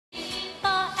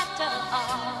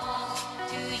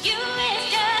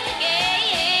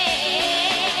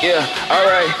Yeah,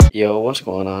 alright. Yo, what's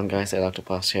going on, guys?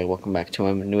 Octopus here. Welcome back to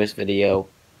my newest video.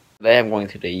 Today I'm going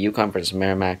to the UConn versus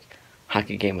Merrimack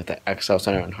hockey game at the XL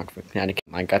Center in Hartford, Connecticut.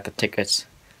 I got the tickets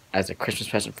as a Christmas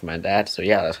present for my dad, so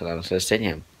yeah, let's go down to the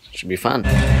stadium. Should be fun.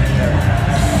 There's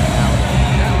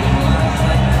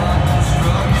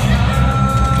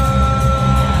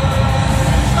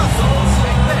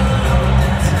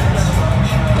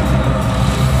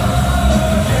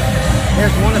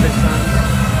one of his sons.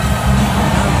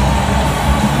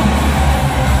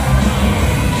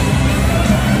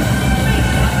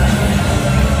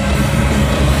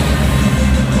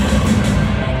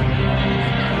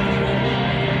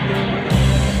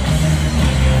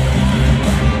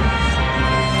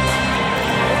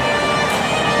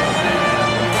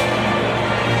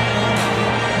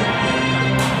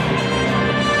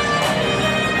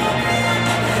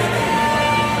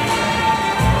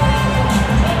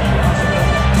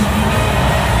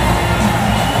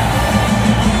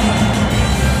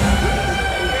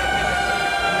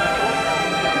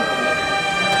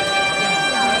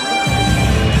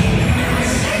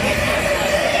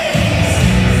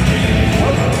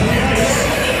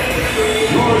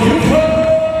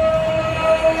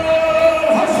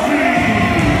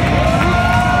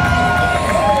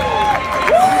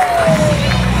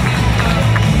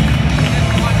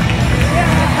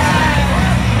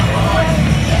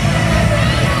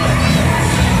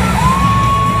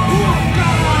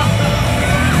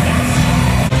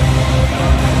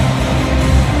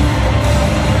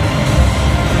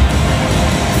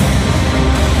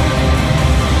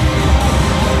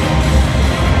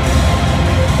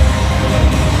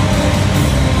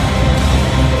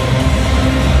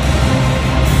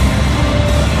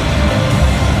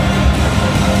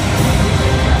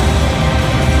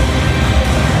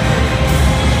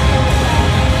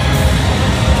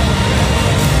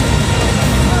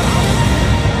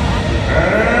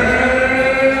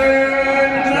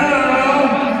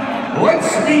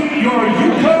 Your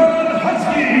UConn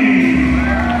Husky!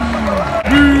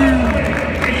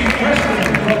 A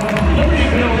freshman from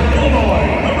Libertyville, Illinois,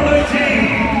 number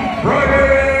 19, Brian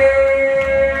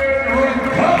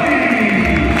Riccotti.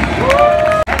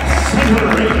 At center,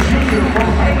 a junior from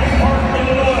Highland Park,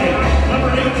 Illinois,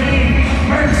 number 18,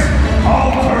 Max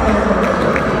Alter.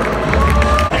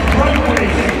 At right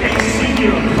wing, a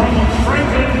senior from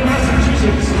Franklin,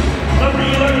 Massachusetts, number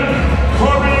 11,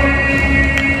 Corey.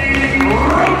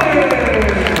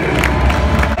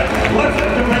 Left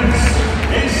defense,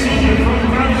 a senior from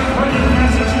Mount Vernon,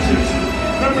 Massachusetts,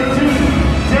 number 2,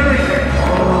 Derek.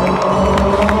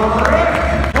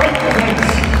 Right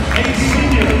defense, a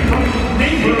senior from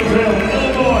Naperville,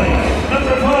 Illinois,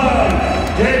 number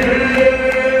 5, David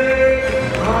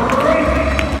Wright.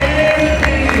 And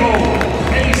a goal,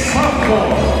 a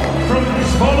sophomore from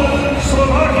Zvolen,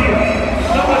 Slovakia,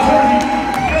 number 30.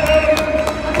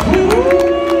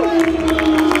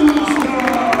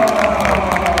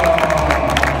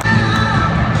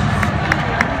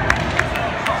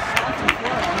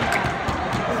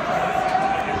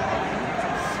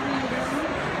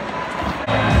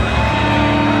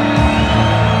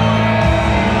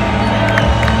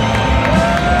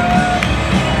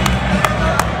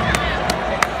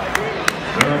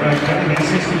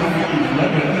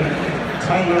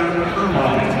 Tyler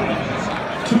Irvine.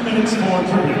 2 minutes more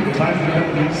tripping. Time to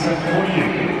penalty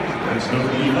 7:48. That's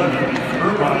number 11,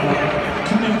 Irvine.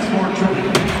 2 minutes more tripping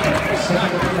at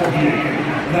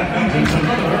 7:48. That means it's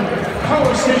another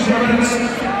Power Station events.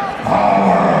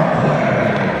 Power play.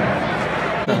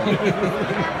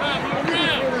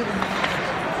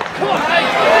 Come on,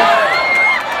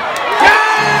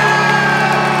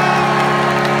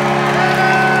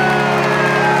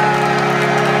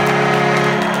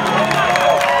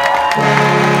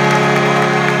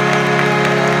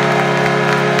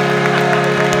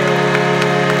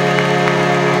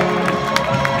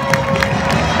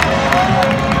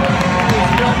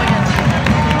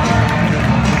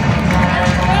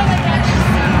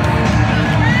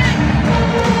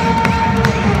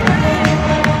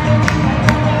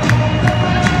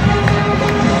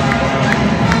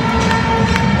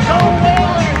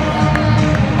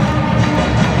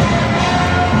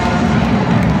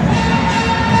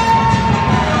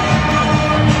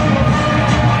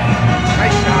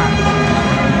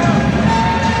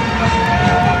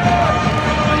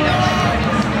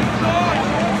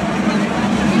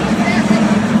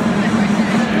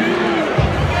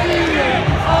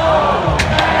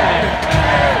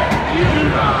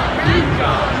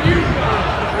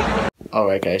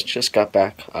 Alright guys, just got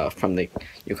back from the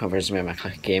UConn versus Merrimack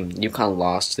Hockey game. UConn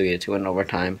lost 3-2 in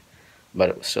overtime, but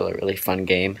it was still a really fun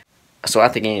game. So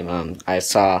at the game, I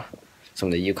saw some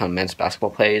of the UConn men's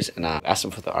basketball players, and asked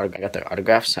them for the autograph. I got their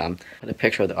autographs. Put a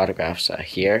picture of the autographs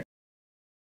here.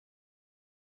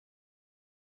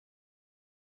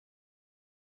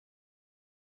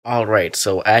 Alright,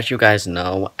 so as you guys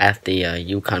know, at the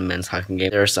UConn men's hockey game,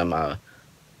 there are some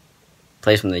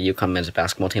players from the UConn men's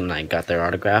basketball team, and I got their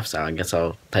autographs. I guess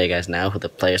I'll tell you guys now who the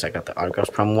players I got the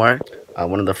autographs from were.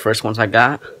 One of the first ones I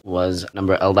got was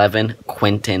number 11,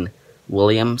 Quentin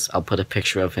Williams. I'll put a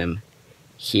picture of him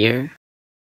here.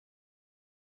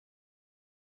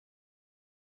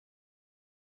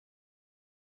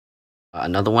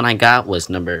 Another one I got was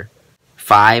number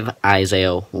 5,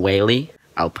 Isaiah Whaley.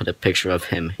 I'll put a picture of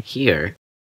him here.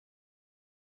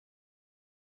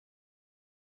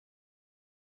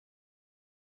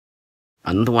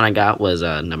 Another one I got was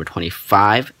number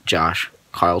 25, Josh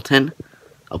Carlton.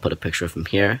 I'll put a picture of him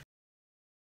here.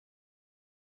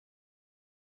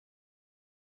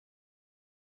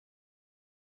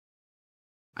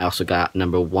 I also got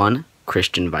number 1,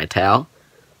 Christian Vital.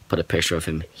 Put a picture of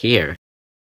him here.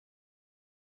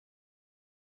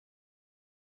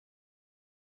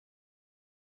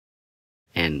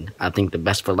 And I think the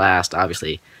best for last,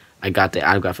 obviously, I got the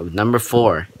autograph of number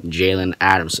 4, Jalen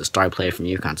Adams, a star player from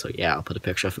UConn. So yeah, I'll put a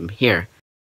picture of him here.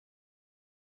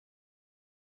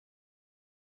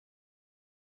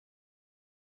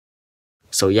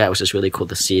 So yeah, it was just really cool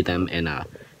to see them, and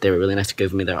they were really nice to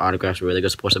give me their autographs, really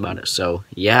good sports about it. So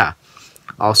yeah.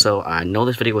 Also, I know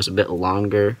this video was a bit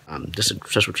longer. Just a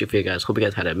special treat for you guys. Hope you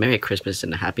guys had a Merry Christmas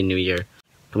and a Happy New Year.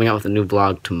 Coming out with a new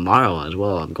vlog tomorrow as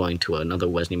well. I'm going to another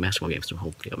Wesley basketball game, so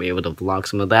hopefully I'll be able to vlog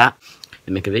some of that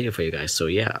and make a video for you guys. So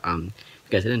yeah, if you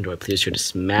guys did enjoy, please be sure to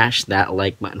smash that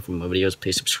like button for more videos.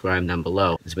 Please subscribe down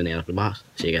below. This has been the Alex Boss.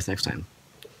 See you guys next time.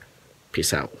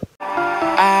 Peace out.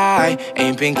 I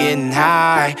ain't been getting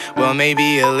high. Well,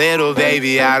 maybe a little,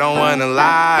 baby, I don't wanna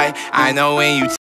lie. I know when you